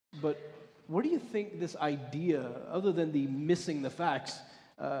but where do you think this idea, other than the missing the facts,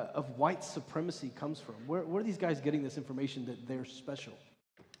 of white supremacy comes from? Where are these guys getting this information that they're special?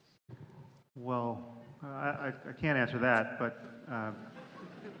 Well, I can't answer that, but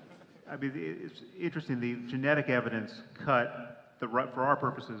I mean, it's interesting. The genetic evidence for our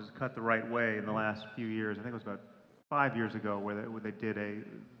purposes, cut the right way in the last few years. I think it was about 5 years ago where they did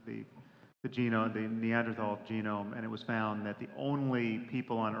the genome, the Neanderthal genome, and it was found that the only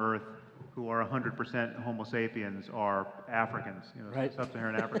people on Earth who are 100% Homo sapiens are Africans, right.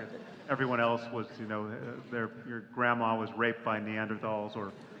 Sub-Saharan Africans. Everyone else was, your grandma was raped by Neanderthals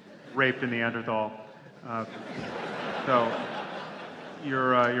or raped a Neanderthal. So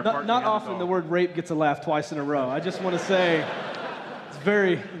you're part not Neanderthal. often the word rape gets a laugh twice in a row. I just want to say it's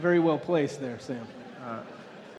very, very well placed there, Sam.